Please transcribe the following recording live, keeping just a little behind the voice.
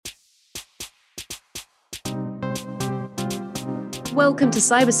Welcome to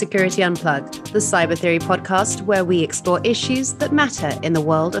Cybersecurity Unplugged, the Cyber Theory podcast where we explore issues that matter in the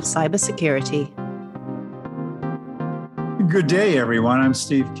world of cybersecurity. Good day, everyone. I'm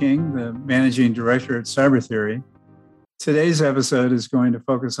Steve King, the Managing Director at Cyber Theory. Today's episode is going to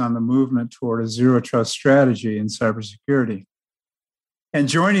focus on the movement toward a zero trust strategy in cybersecurity. And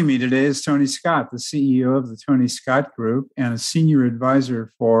joining me today is Tony Scott, the CEO of the Tony Scott Group and a senior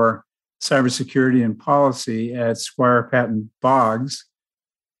advisor for cybersecurity and policy at Squire Patton Boggs,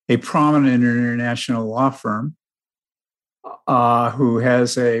 a prominent international law firm who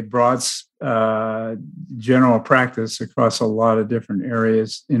has a broad general practice across a lot of different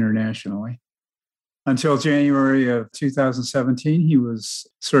areas internationally. Until January of 2017, he was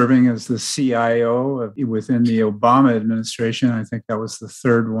serving as the CIO within the Obama administration. I think that was the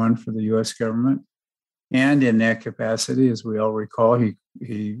third one for the U.S. government. And in that capacity, as we all recall,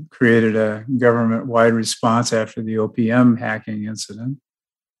 he created a government-wide response after the OPM hacking incident,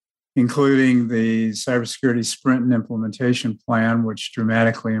 including the Cybersecurity Sprint and Implementation Plan, which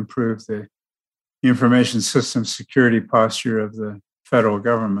dramatically improved the information system security posture of the federal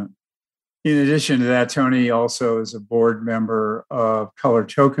government. In addition to that, Tony also is a board member of Color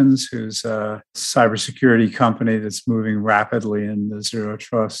Tokens, who's a cybersecurity company that's moving rapidly in the zero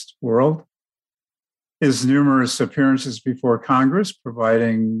trust world. His numerous appearances before Congress,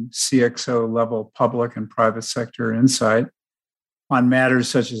 providing CXO-level public and private sector insight on matters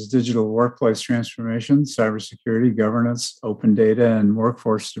such as digital workplace transformation, cybersecurity, governance, open data, and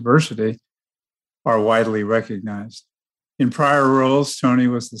workforce diversity, are widely recognized. In prior roles, Tony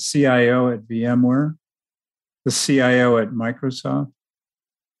was the CIO at VMware, the CIO at Microsoft,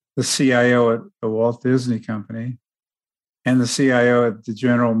 the CIO at the Walt Disney Company, and the CIO at the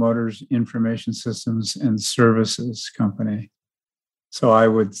General Motors Information Systems and Services Company. So I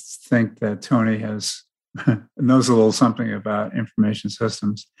would think that Tony knows a little something about information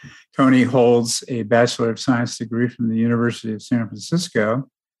systems. Tony holds a Bachelor of Science degree from the University of San Francisco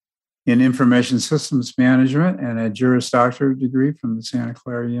in Information Systems Management and a Juris Doctorate degree from the Santa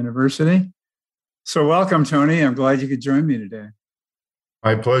Clara University. So welcome, Tony. I'm glad you could join me today.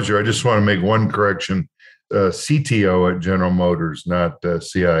 My pleasure. I just want to make one correction. CTO at General Motors, not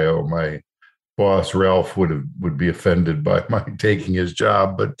CIO. My boss, Ralph, would be offended by my taking his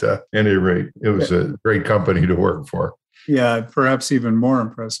job. But at any rate, it was a great company to work for. Yeah, perhaps even more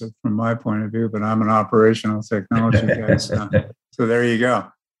impressive from my point of view, but I'm an operational technology guy. So there you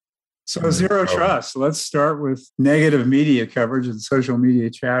go. So zero trust. Let's start with negative media coverage and social media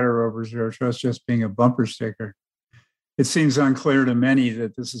chatter over zero trust just being a bumper sticker. It seems unclear to many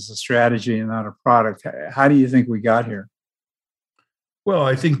that this is a strategy and not a product. How do you think we got here? Well,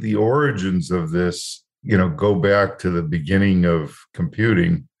 I think the origins of this, go back to the beginning of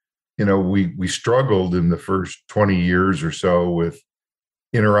computing. We struggled in the first 20 years or so with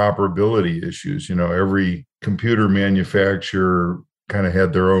interoperability issues. Every computer manufacturer kind of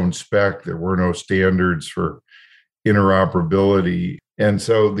had their own spec. There were no standards for interoperability. And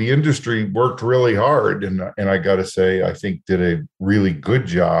so the industry worked really hard. And I got to say, I think did a really good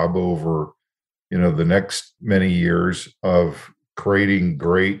job over, the next many years of creating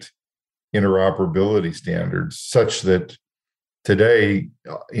great interoperability standards such that today,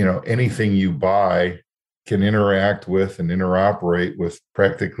 anything you buy can interact with and interoperate with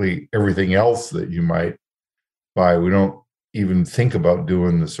practically everything else that you might buy. We don't even think about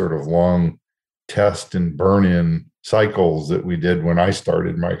doing the sort of long test and burn-in cycles that we did when I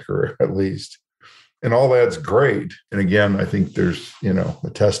started my career, at least. And all that's great. And again, I think there's, a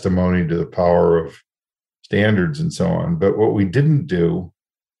testimony to the power of standards and so on. But what we didn't do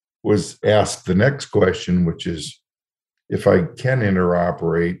was ask the next question, which is, if I can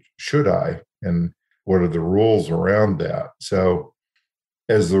interoperate, should I? And what are the rules around that? So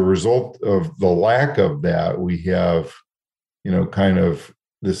as the result of the lack of that, we have, kind of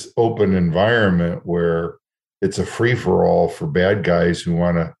this open environment where it's a free-for-all for bad guys who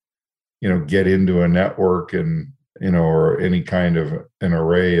want to, get into a network and, or any kind of an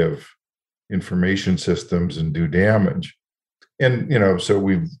array of information systems and do damage. And, so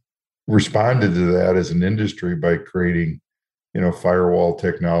we've responded to that as an industry by creating, firewall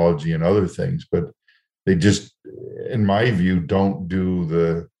technology and other things. But they just, in my view, don't do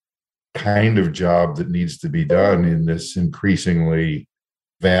the kind of job that needs to be done in this increasingly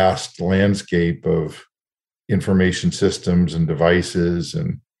vast landscape of information systems and devices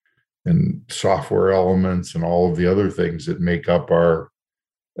and software elements and all of the other things that make up our,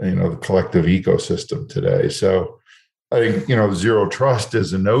 the collective ecosystem today. So I think, zero trust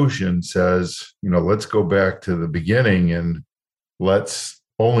as a notion says, let's go back to the beginning and let's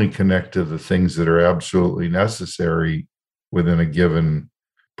only connect to the things that are absolutely necessary within a given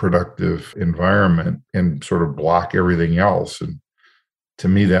productive environment and sort of block everything else. And to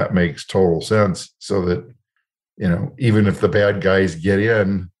me, that makes total sense, so that, even if the bad guys get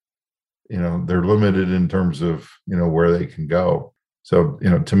in, they're limited in terms of, where they can go. So,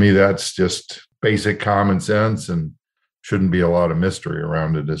 to me, that's just basic common sense and shouldn't be a lot of mystery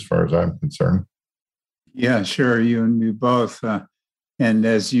around it as far as I'm concerned. Yeah, sure. You and me both. And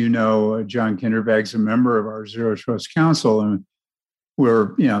as you know, John Kinderbag's a member of our Zero Trust Council, and we're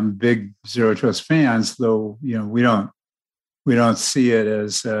big Zero Trust fans. Though we don't see it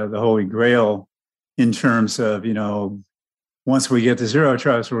as the Holy Grail in terms of once we get to Zero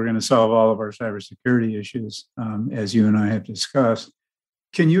Trust, we're going to solve all of our cybersecurity issues, as you and I have discussed.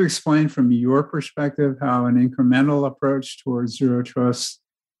 Can you explain from your perspective how an incremental approach towards Zero Trust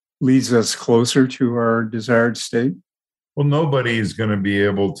leads us closer to our desired state? Well, nobody is going to be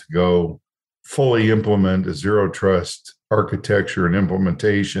able to go fully implement a Zero Trust architecture and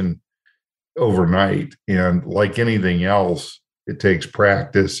implementation overnight. And like anything else, it takes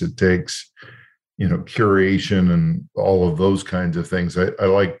practice, it takes, curation and all of those kinds of things. I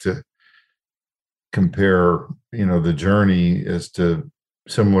like to compare, the journey as to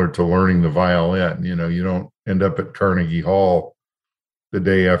similar to learning the violin. You don't end up at Carnegie Hall the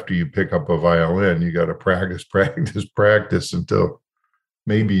day after you pick up a violin. You got to practice until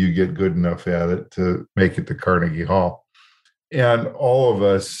maybe you get good enough at it to make it to Carnegie Hall. And all of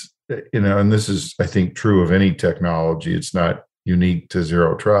us, and this is, I think, true of any technology. It's not unique to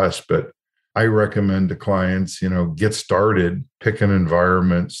Zero Trust, but I recommend to clients, get started, pick an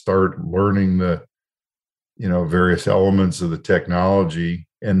environment, start learning the, various elements of the technology.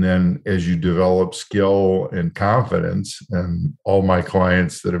 And then as you develop skill and confidence, and all my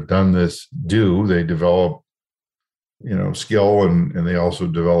clients that have done this they develop, skill and they also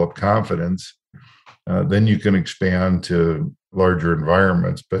develop confidence. Then you can expand to larger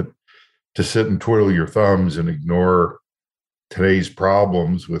environments. But to sit and twiddle your thumbs and ignore today's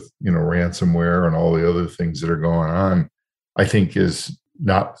problems with, ransomware and all the other things that are going on, I think is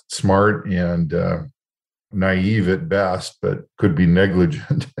not smart and naive at best, but could be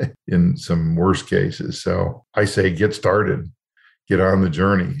negligent in some worse cases. So I say, get started, get on the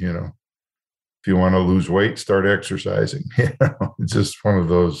journey. If you want to lose weight, start exercising. It's just one of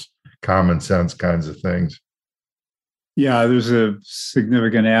those common sense kinds of things. Yeah, there's a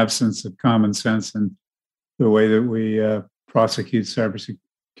significant absence of common sense in the way that we prosecute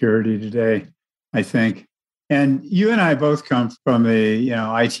cybersecurity today, I think. And you and I both come from the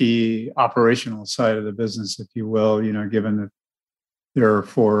IT operational side of the business, if you will. Given that there are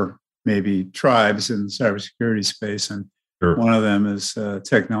 4 maybe tribes in the cybersecurity space, and sure, one of them is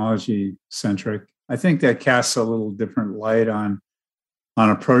technology centric. I think that casts a little different light on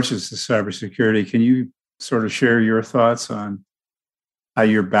approaches to cybersecurity. Can you sort of share your thoughts on how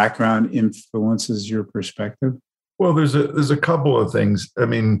your background influences your perspective? Well, there's a couple of things. I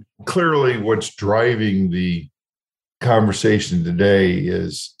mean, clearly what's driving the conversation today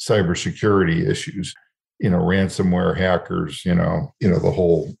is cybersecurity issues, ransomware, hackers, the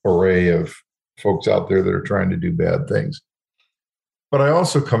whole array of folks out there that are trying to do bad things. But I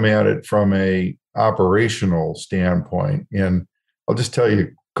also come at it from a operational standpoint. And I'll just tell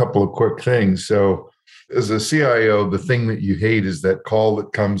you a couple of quick things. So as a CIO, the thing that you hate is that call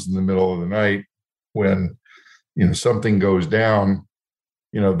that comes in the middle of the night when something goes down,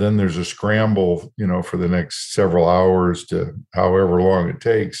 then there's a scramble, for the next several hours to however long it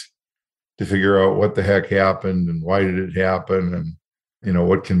takes to figure out what the heck happened and why did it happen, and,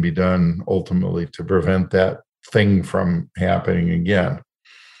 what can be done ultimately to prevent that thing from happening again.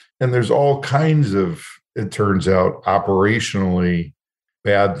 And there's all kinds of, it turns out, operationally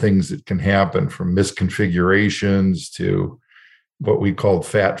bad things that can happen, from misconfigurations to what we called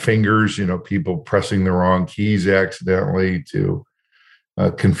fat fingers, people pressing the wrong keys accidentally, to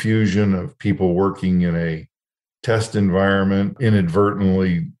confusion of people working in a test environment,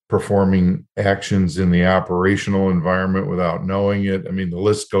 inadvertently performing actions in the operational environment without knowing it. I mean, the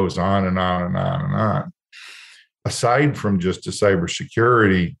list goes on and on and on and on. Aside from just a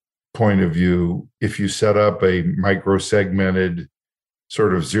cybersecurity point of view, if you set up a micro-segmented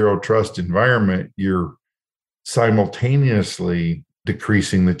sort of zero trust environment, you're simultaneously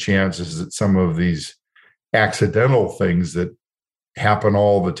decreasing the chances that some of these accidental things that happen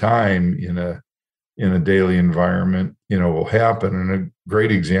all the time in a daily environment, will happen. And a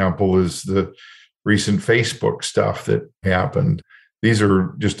great example is the recent Facebook stuff that happened. These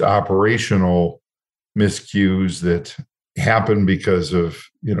are just operational miscues that happen because of,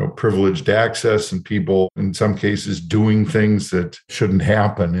 privileged access and people, in some cases, doing things that shouldn't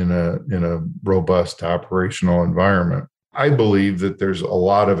happen in a robust operational environment. I believe that there's a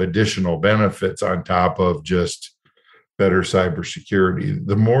lot of additional benefits on top of just better cybersecurity.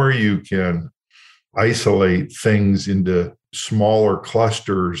 The more you can isolate things into smaller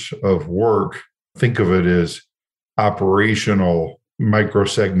clusters of work, think of it as operational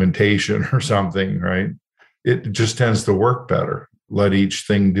microsegmentation or something, right? It just tends to work better. Let each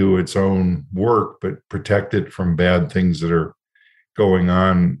thing do its own work, but protect it from bad things that are going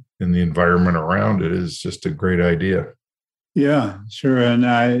on in the environment around it is just a great idea. Yeah, sure. And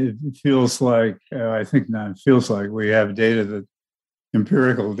it feels like, I think not, it feels like we have data that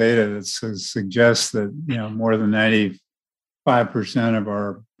empirical data that suggests that, more than 95% of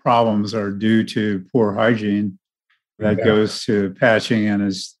our problems are due to poor hygiene. That goes to patching and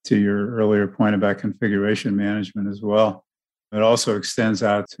is to your earlier point about configuration management as well. It also extends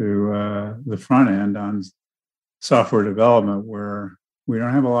out to the front end on software development where we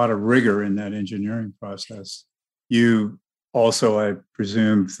don't have a lot of rigor in that engineering process. You also, I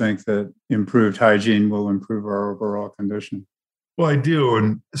presume, think that improved hygiene will improve our overall condition. Well, I do.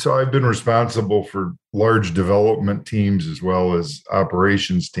 And so I've been responsible for large development teams as well as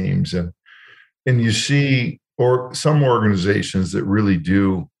operations teams. And you see, or some organizations that really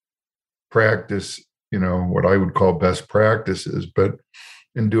do practice, what I would call best practices,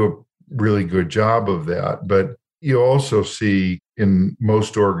 and do a really good job of that. But you also see in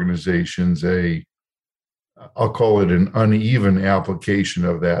most organizations I'll call it an uneven application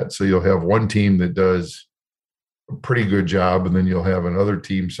of that. So you'll have one team that does a pretty good job, and then you'll have another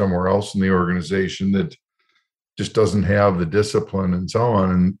team somewhere else in the organization that just doesn't have the discipline and so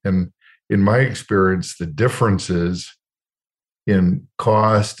on. And in my experience, the differences in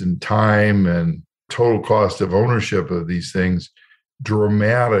cost and time and total cost of ownership of these things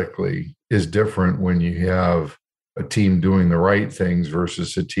dramatically is different when you have a team doing the right things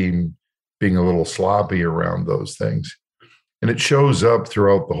versus a team being a little sloppy around those things. And it shows up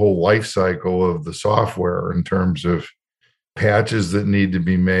throughout the whole life cycle of the software in terms of patches that need to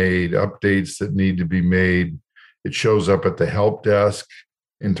be made, updates that need to be made. It shows up at the help desk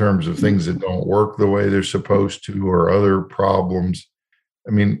in terms of things that don't work the way they're supposed to or other problems.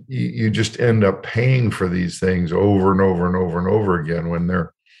 I mean, you just end up paying for these things over and over and over and over again when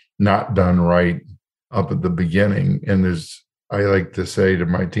they're not done right up at the beginning. And I like to say to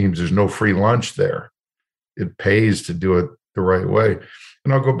my teams, there's no free lunch there. It pays to do it the right way.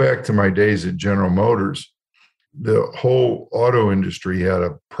 And I'll go back to my days at General Motors. The whole auto industry had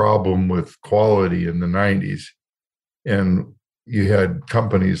a problem with quality in the 90s. And you had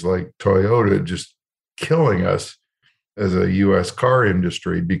companies like Toyota just killing us as a U.S. car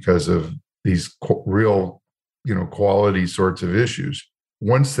industry because of these real, quality sorts of issues.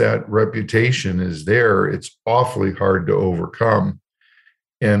 Once that reputation is there, it's awfully hard to overcome.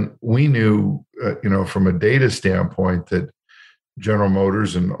 And we knew, from a data standpoint, that General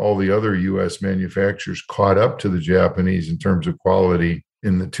Motors and all the other U.S. manufacturers caught up to the Japanese in terms of quality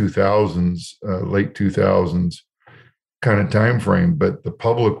in the 2000s, late 2000s kind of time frame. But the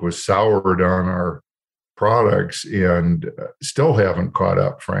public was soured on our products and still haven't caught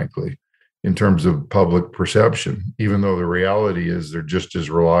up, frankly, in terms of public perception, even though the reality is they're just as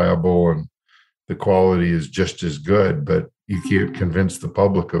reliable and the quality is just as good, but you can't convince the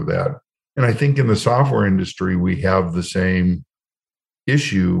public of that. And I think in the software industry, we have the same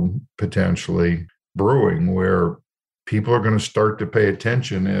issue potentially brewing where people are going to start to pay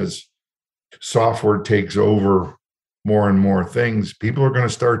attention as software takes over more and more things. People are going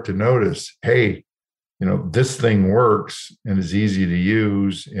to start to notice, hey, this thing works and is easy to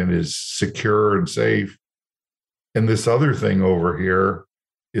use and is secure and safe. And this other thing over here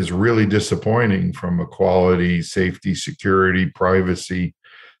is really disappointing from a quality, safety, security, privacy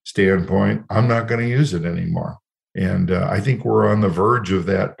standpoint. I'm not going to use it anymore. And I think we're on the verge of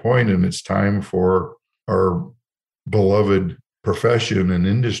that point, and it's time for our beloved profession and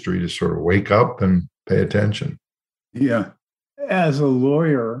industry to sort of wake up and pay attention. Yeah. As a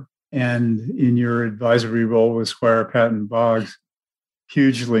lawyer, and in your advisory role with Squire Patton Boggs,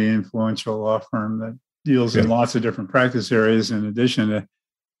 hugely influential law firm that deals in lots of different practice areas in addition to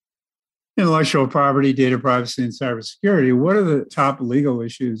intellectual property, data privacy, and cybersecurity. What are the top legal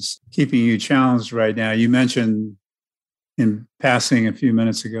issues keeping you challenged right now? You mentioned in passing a few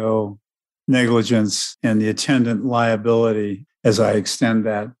minutes ago negligence and the attendant liability. As I extend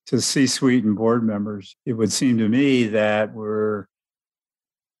that to C-suite and board members, it would seem to me that we're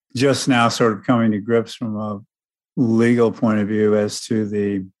just now sort of coming to grips from a legal point of view as to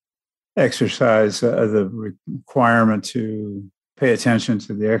the exercise of the requirement to pay attention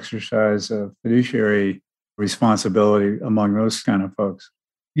to the exercise of fiduciary responsibility among those kind of folks.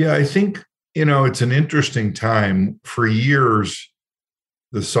 Yeah, I think It's an interesting time. For years,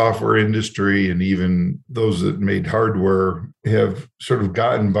 the software industry and even those that made hardware have sort of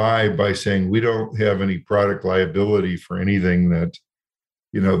gotten by saying we don't have any product liability for anything that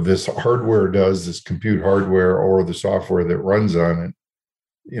this hardware does, this compute hardware or the software that runs on it.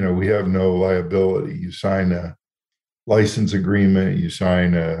 We have no liability. You sign a license agreement, you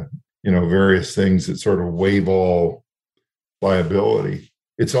sign various things that sort of waive all liability.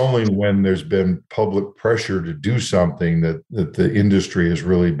 It's only when there's been public pressure to do something that the industry has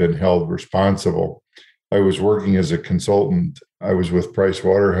really been held responsible. I was working as a consultant. I was with Price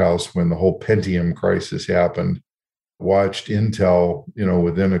Waterhouse when the whole Pentium crisis happened. Watched Intel,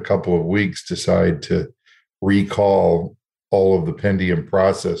 within a couple of weeks decide to recall all of the Pentium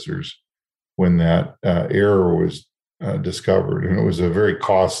processors when that error was discovered. And it was a very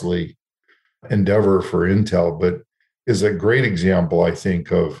costly endeavor for Intel, but is a great example, I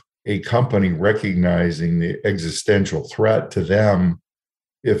think, of a company recognizing the existential threat to them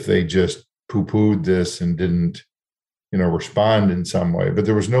if they just poo-pooed this and didn't, respond in some way. But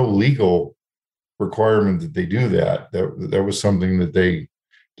there was no legal requirement that they do that. That was something that they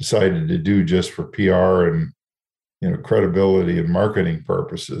decided to do just for PR and, credibility and marketing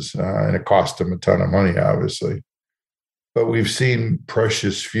purposes. And it cost them a ton of money, obviously. But we've seen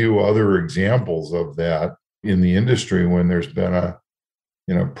precious few other examples of that in the industry when there's been a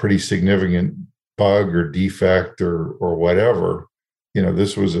pretty significant bug or defect or whatever.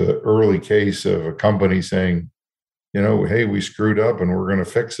 This was an early case of a company saying, hey, we screwed up and we're going to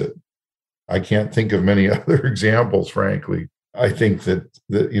fix it. I can't think of many other examples, frankly. I think that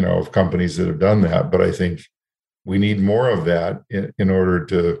of companies that have done that, but I think we need more of that in order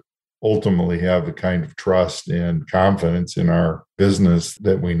to ultimately have the kind of trust and confidence in our business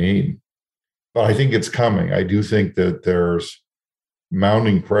that we need. But I think it's coming. I do think that there's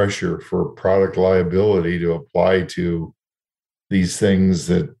mounting pressure for product liability to apply to these things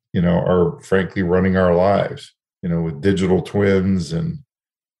that, are frankly running our lives, with digital twins and,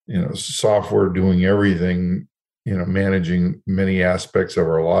 software doing everything, managing many aspects of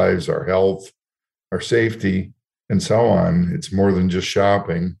our lives, our health, our safety, and so on. It's more than just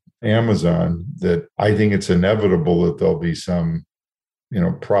shopping. Amazon, that I think it's inevitable that there'll be some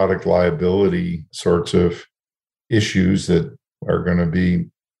product liability sorts of issues that are going to be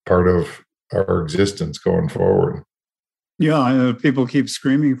part of our existence going forward. Yeah, I know people keep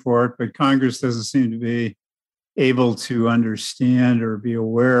screaming for it, but Congress doesn't seem to be able to understand or be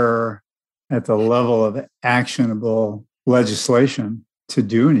aware at the level of actionable legislation to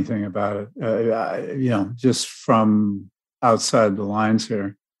do anything about it, just from outside the lines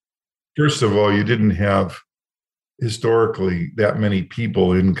here. First of all, you didn't have historically that many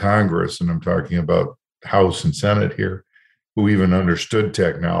people in Congress, and I'm talking about House and Senate here, who even understood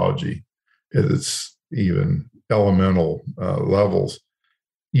technology at its even elemental levels.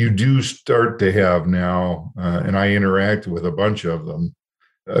 You do start to have now, and I interact with a bunch of them,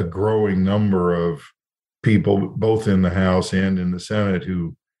 a growing number of people, both in the House and in the Senate,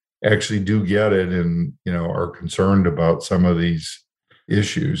 who actually do get it and, are concerned about some of these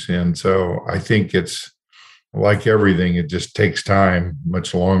issues. And so I think it's like everything, it just takes time,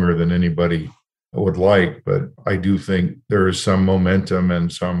 much longer than anybody would like. But I do think there is some momentum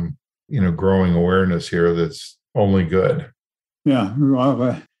and some, growing awareness here that's only good. Yeah,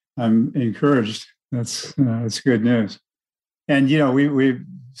 well, I'm encouraged. That's good news. And, we've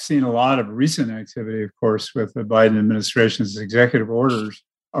seen a lot of recent activity, of course, with the Biden administration's executive orders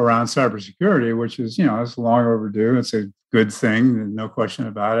around cybersecurity, which is, it's long overdue. It's a good thing, no question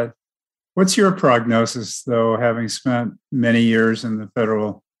about it. What's your prognosis, though, having spent many years at the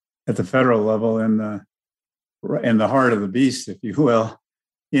federal level in the heart of the beast, if you will,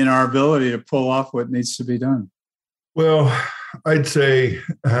 in our ability to pull off what needs to be done? Well, I'd say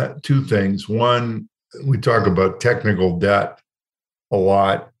two things. One, we talk about technical debt a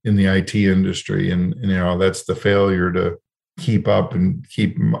lot in the IT industry, and that's the failure to keep up and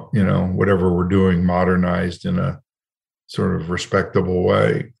keep whatever we're doing modernized in a sort of respectable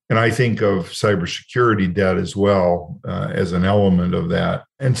way. And I think of cybersecurity debt as well as an element of that.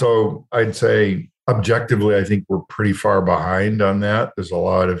 And so I'd say objectively, I think we're pretty far behind on that. There's a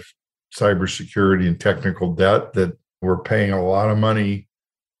lot of cybersecurity and technical debt that we're paying a lot of money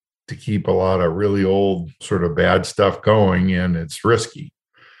to keep a lot of really old sort of bad stuff going, and it's risky.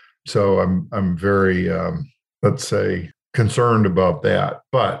 So I'm very, let's say, concerned about that.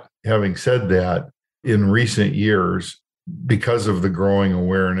 But having said that, in recent years, because of the growing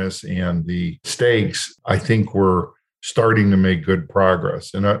awareness and the stakes, I think we're starting to make good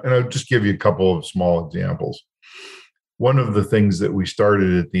progress. And I'll just give you a couple of small examples. one of the things that we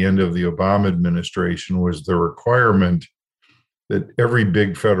started at the end of the Obama administration was the requirement that every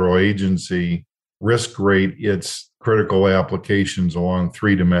big federal agency risk rate its critical applications along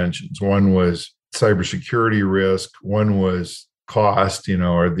three dimensions. One was cybersecurity risk, one was cost,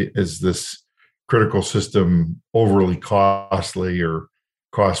 is this critical system overly costly or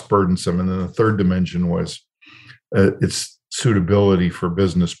cost burdensome? And then the third dimension was its suitability for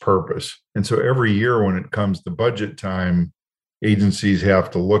business purpose. And so every year when it comes to budget time, agencies have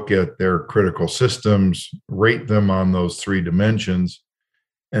to look at their critical systems, rate them on those three dimensions,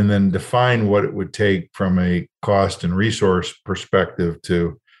 and then define what it would take from a cost and resource perspective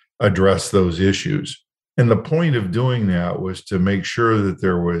to address those issues. And the point of doing that was to make sure that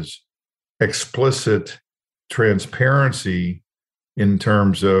there was explicit transparency in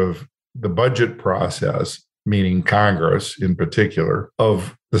terms of the budget process, meaning Congress in particular,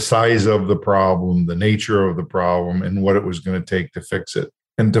 of the size of the problem, the nature of the problem, and what it was going to take to fix it.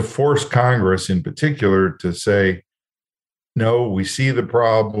 And to force Congress in particular to say, no, we see the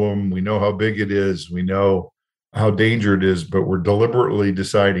problem, we know how big it is, we know how dangerous it is, but we're deliberately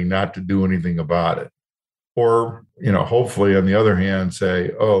deciding not to do anything about it. Or, hopefully on the other hand,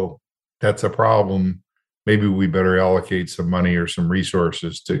 say, oh, that's a problem. Maybe we better allocate some money or some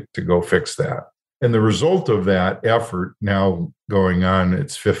resources to go fix that. And the result of that effort, now going on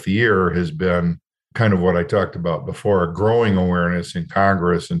its fifth year, has been kind of what I talked about before, a growing awareness in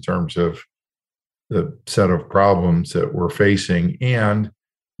Congress in terms of the set of problems that we're facing and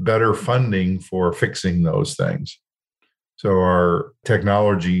better funding for fixing those things. So our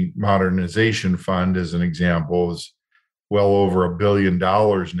technology modernization fund, as an example, is well over $1 billion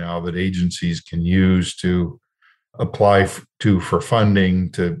now that agencies can use to apply for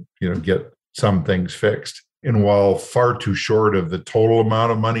funding to get some things fixed. And while far too short of the total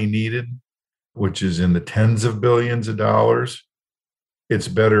amount of money needed, which is in the tens of billions of dollars, it's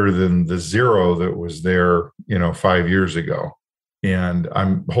better than the zero that was there 5 years ago. And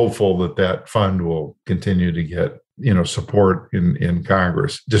I'm hopeful that fund will continue to get support in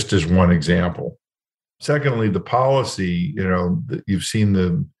Congress, just as one example. Secondly, the policy, you've seen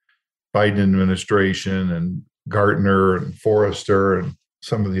the Biden administration and Gartner and Forrester and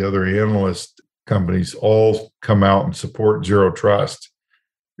some of the other analyst companies all come out and support zero trust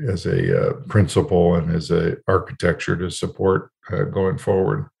as a principle and as a architecture to support going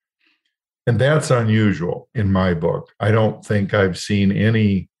forward. And that's unusual in my book. I don't think I've seen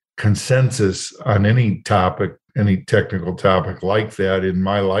any consensus on any topic, any technical topic like that in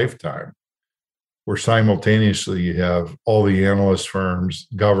my lifetime, where simultaneously you have all the analyst firms,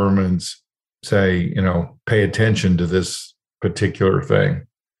 governments say, pay attention to this particular thing.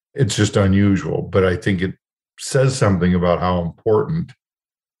 It's just unusual, but I think it says something about how important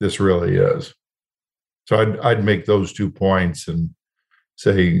this really is. So I'd make those 2 points and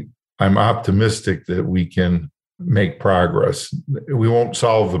say, I'm optimistic that we can make progress. We won't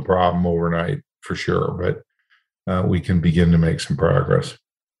solve the problem overnight for sure, but we can begin to make some progress.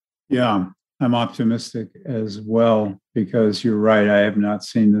 Yeah, I'm optimistic as well, because you're right. I have not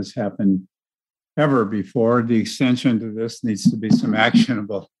seen this happen ever before. The extension to this needs to be some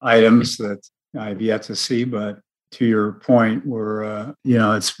actionable items that I've yet to see. But to your point,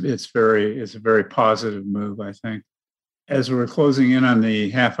 it's a very positive move, I think. As we're closing in on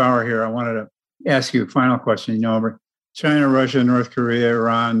the half hour here, I wanted to ask you a final question. China, Russia, North Korea,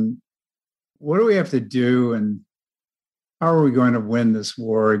 Iran, what do we have to do, and how are we going to win this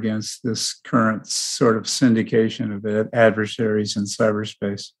war against this current sort of syndication of adversaries in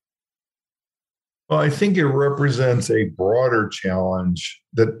cyberspace? Well, I think it represents a broader challenge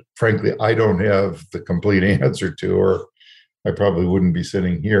that, frankly, I don't have the complete answer to, or I probably wouldn't be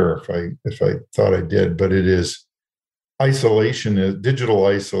sitting here if I thought I did. But it is digital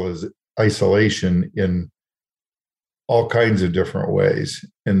isolation in all kinds of different ways,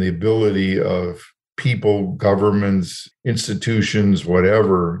 and the ability of people, governments, institutions,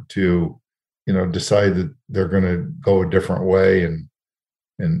 whatever, to decide that they're going to go a different way and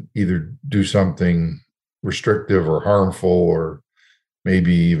either do something restrictive or harmful or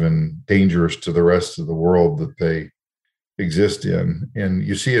maybe even dangerous to the rest of the world that they exist in. And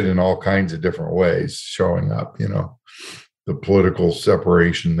you see it in all kinds of different ways showing up. The political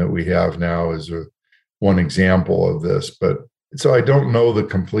separation that we have now is one example of this. But so I don't know the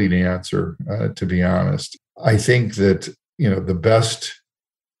complete answer, to be honest. I think that, the best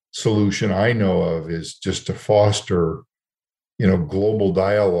solution I know of is just to foster global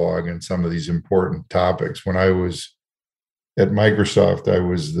dialogue in some of these important topics. When I was at Microsoft, I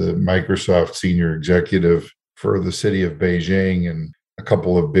was the Microsoft senior executive for the city of Beijing and a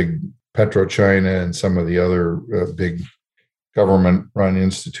couple of big PetroChina and some of the other big government-run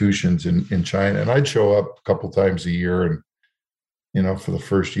institutions in China. And I'd show up a couple times a year, and for the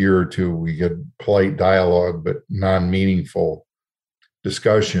first year or two, we get polite dialogue, but non-meaningful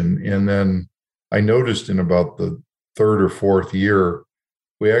discussion. And then I noticed in about the third or fourth year,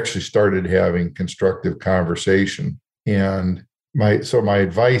 we actually started having constructive conversation. And my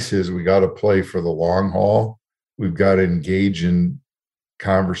advice is we got to play for the long haul. We've got to engage in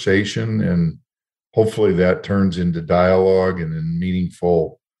conversation, and hopefully that turns into dialogue and in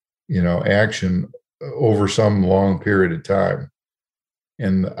meaningful, action over some long period of time.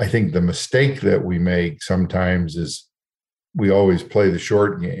 And I think the mistake that we make sometimes is we always play the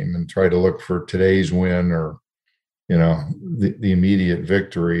short game and try to look for today's win or, the immediate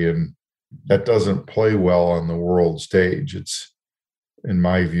victory. And that doesn't play well on the world stage. It's, in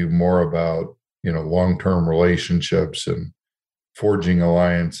my view, more about, long-term relationships and forging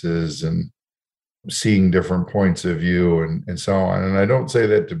alliances and seeing different points of view and so on. And I don't say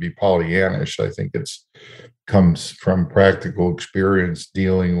that to be Pollyannish. I think comes from practical experience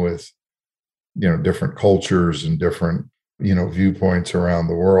dealing with, different cultures and different, viewpoints around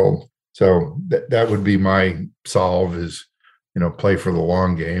the world. So that would be my solve is, play for the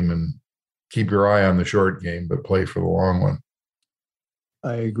long game and keep your eye on the short game, but play for the long one.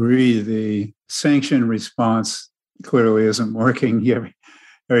 I agree. The sanction response clearly isn't working.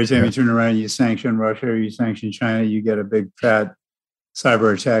 Every time you turn around, you sanction Russia or you sanction China, you get a big fat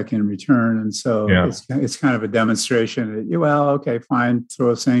cyber attack in return. And so it's kind of a demonstration that, okay, fine,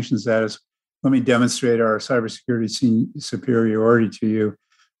 throw sanctions at us. Let me demonstrate our cybersecurity superiority to you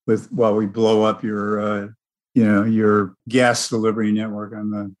while we blow up your gas delivery network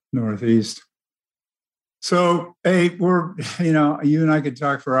on the Northeast. So, hey, you and I could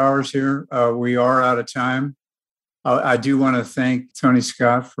talk for hours here. We are out of time. I do want to thank Tony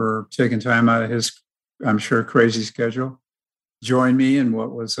Scott for taking time out of his, I'm sure, crazy schedule. Join me in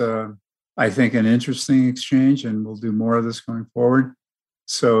what was, I think, an interesting exchange, and we'll do more of this going forward.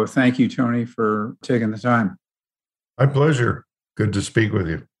 So thank you, Tony, for taking the time. My pleasure. Good to speak with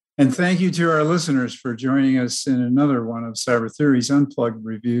you. And thank you to our listeners for joining us in another one of Cyber Theory's Unplugged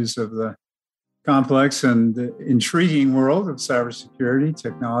reviews of the complex and intriguing world of cybersecurity,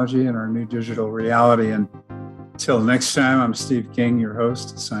 technology, and our new digital reality. And until next time, I'm Steve King, your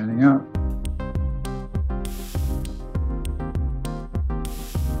host, signing out.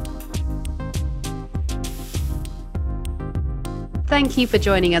 Thank you for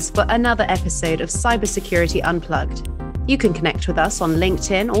joining us for another episode of Cybersecurity Unplugged. You can connect with us on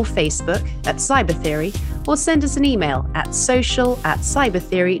LinkedIn or Facebook at Cyber Theory, or send us an email at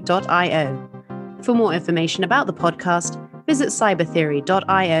social@cybertheory.io. For more information about the podcast, visit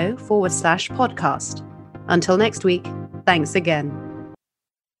cybertheory.io/podcast. Until next week, thanks again.